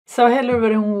So hello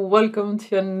everyone, welcome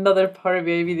to another Power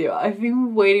BI video. I've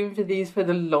been waiting for this for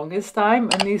the longest time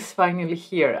and it's finally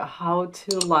here. How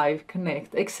to live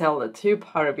connect Excel to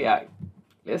Power BI.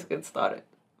 Let's get started.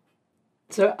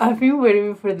 So I've been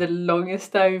waiting for the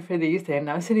longest time for this. They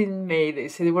announced it in May. They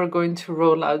said they were going to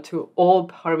roll out to all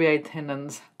Power BI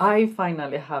tenants. I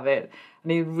finally have it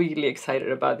and I'm really excited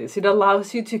about this. It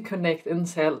allows you to connect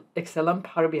Excel and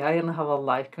Power BI and have a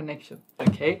live connection,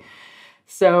 okay?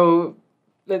 So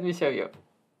let me show you.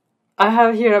 I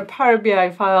have here a Power BI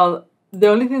file. The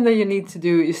only thing that you need to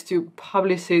do is to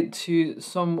publish it to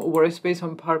some workspace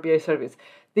on Power BI service.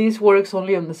 This works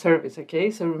only on the service, okay?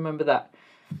 So remember that.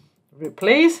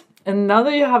 Replace, and now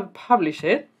that you have published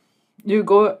it, you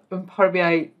go on Power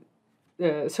BI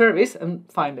service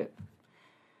and find it.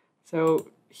 So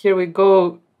here we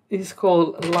go. It's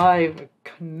called Live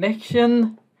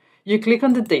Connection. You click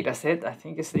on the dataset. I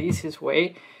think it's the easiest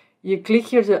way. You click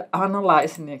here to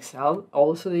analyze in Excel,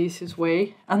 also the easiest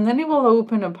way, and then it will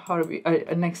open a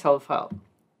an Excel file.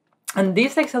 And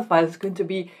this Excel file is going to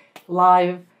be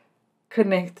live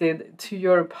connected to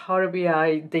your Power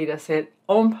BI dataset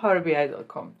on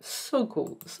powerbi.com. So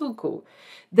cool, so cool.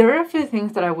 There are a few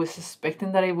things that I was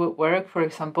suspecting that it would work. For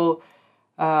example,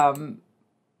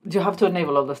 you have to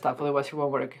enable all the stuff, otherwise it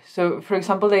won't work. So for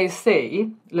example, they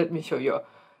say, let me show you,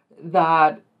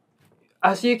 that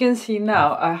as you can see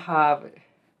now, I have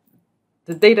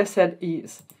the data set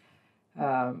is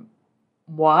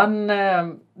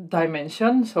one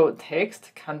dimension, so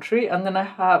text, country, and then I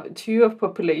have two of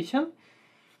population,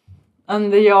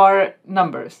 and they are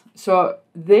numbers. So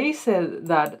they said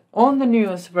that on the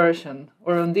newest version,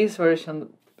 or on this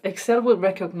version, Excel will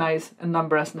recognize a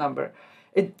number as number.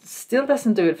 It still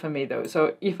doesn't do it for me though.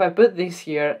 So if I put this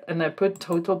here and I put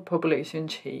total population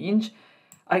change,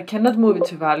 I cannot move it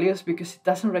to values because it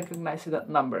doesn't recognize that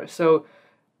number. So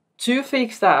to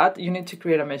fix that, you need to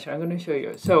create a measure. I'm going to show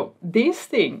you. So this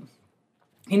thing,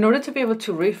 in order to be able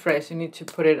to refresh, you need to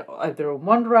put it either on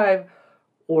OneDrive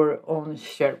or on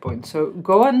SharePoint. So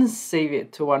go and save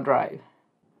it to OneDrive.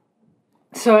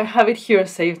 So I have it here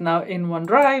saved now in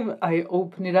OneDrive. I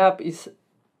open it up.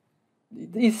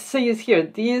 It says here,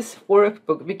 this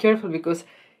workbook, be careful because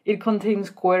it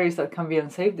contains queries that can be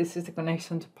unsaved. This is the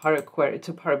connection to Power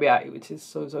BI, which is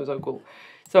so cool.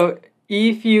 So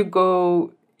if you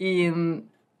go in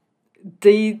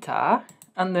data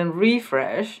and then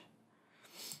refresh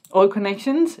all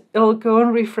connections, it'll go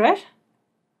and refresh.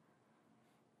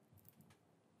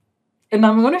 And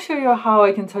I'm going to show you how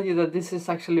I can tell you that this is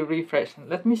actually refreshing.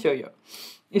 Let me show you.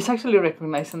 It's actually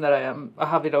recognizing that I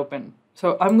have it open.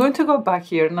 So I'm going to go back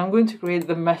here and I'm going to create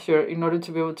the measure in order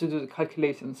to be able to do the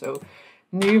calculation. So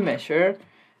new measure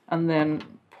and then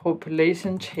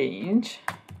population change,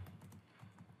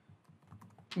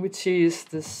 which is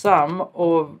the sum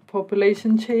of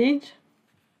population change.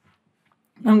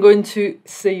 I'm going to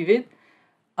save it.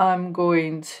 I'm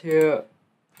going to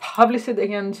publish it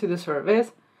again to the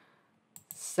service,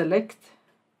 select,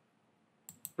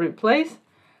 replace.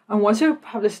 And once you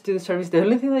publish it to the service, the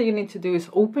only thing that you need to do is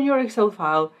open your Excel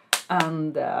file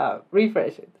and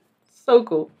refresh it. So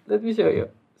cool. Let me show you.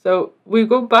 So we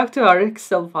go back to our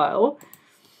Excel file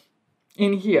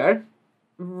in here,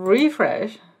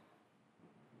 refresh.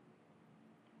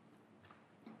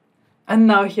 And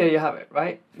now here you have it,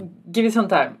 right? Give it some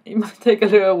time. It might take a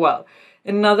little while.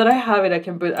 And now that I have it, I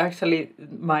can put actually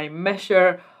my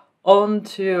measure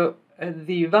onto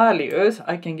the values.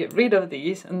 I can get rid of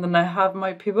these and then I have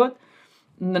my pivot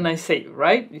and then I save,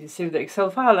 right? You save the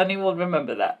Excel file and it will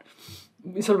remember that.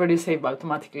 It's already saved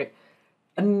automatically.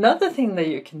 Another thing that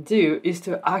you can do is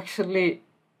to actually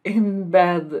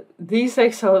embed this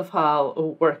Excel file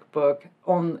or workbook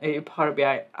on a Power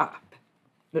BI app.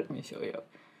 Let me show you.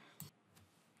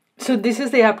 So this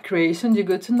is the app creation. You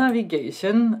go to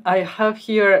navigation. I have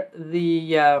here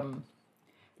the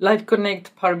Live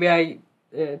Connect Power BI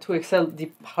to Excel, the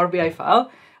Power BI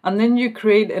file, and then you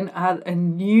create and add a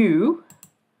new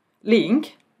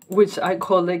link, which I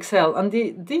call Excel, and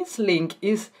this link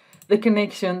is the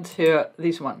connection to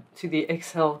this one, to the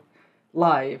Excel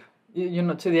Live,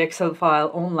 to the Excel file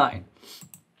online.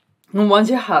 And once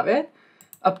you have it,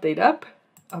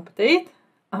 update,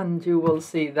 and you will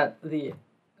see that the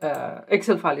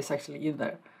Excel file is actually in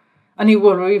there, and it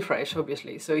will refresh,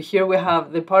 obviously. So here we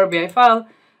have the Power BI file,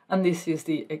 and this is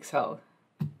the Excel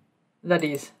that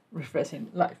is refreshing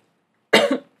live.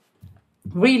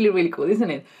 Really cool,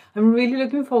 isn't it? I'm really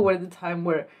looking forward to the time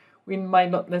where we might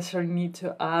not necessarily need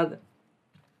to add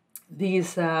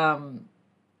these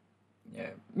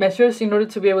measures in order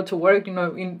to be able to work.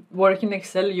 In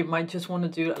Excel, you might just want to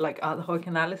do like ad hoc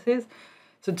analysis.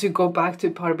 So to go back to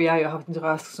Power BI, you're having to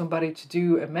ask somebody to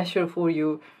do a measure for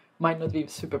you, might not be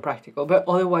super practical, but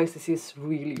otherwise this is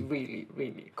really, really,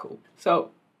 really cool. So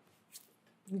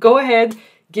go ahead,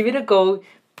 give it a go.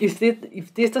 If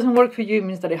this doesn't work for you, it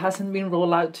means that it hasn't been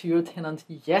rolled out to your tenant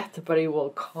yet, but it will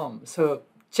come. So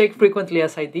check frequently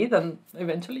as I did, and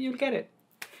eventually you'll get it.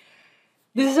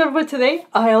 This is all for today.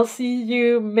 I'll see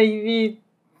you maybe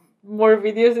more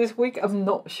videos this week. I'm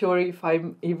not sure if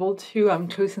I'm able to. I'm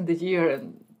closing the year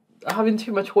and having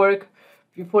too much work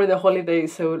before the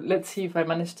holidays, so let's see if I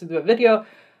manage to do a video.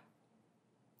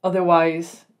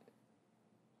 Otherwise,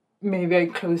 maybe I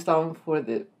close down for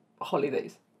the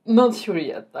holidays. Not sure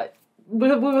yet.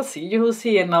 We will see. You will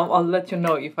see, and I'll let you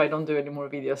know if I don't do any more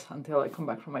videos until I come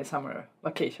back from my summer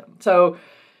vacation. So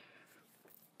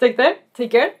take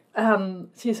care, and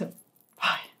see you soon.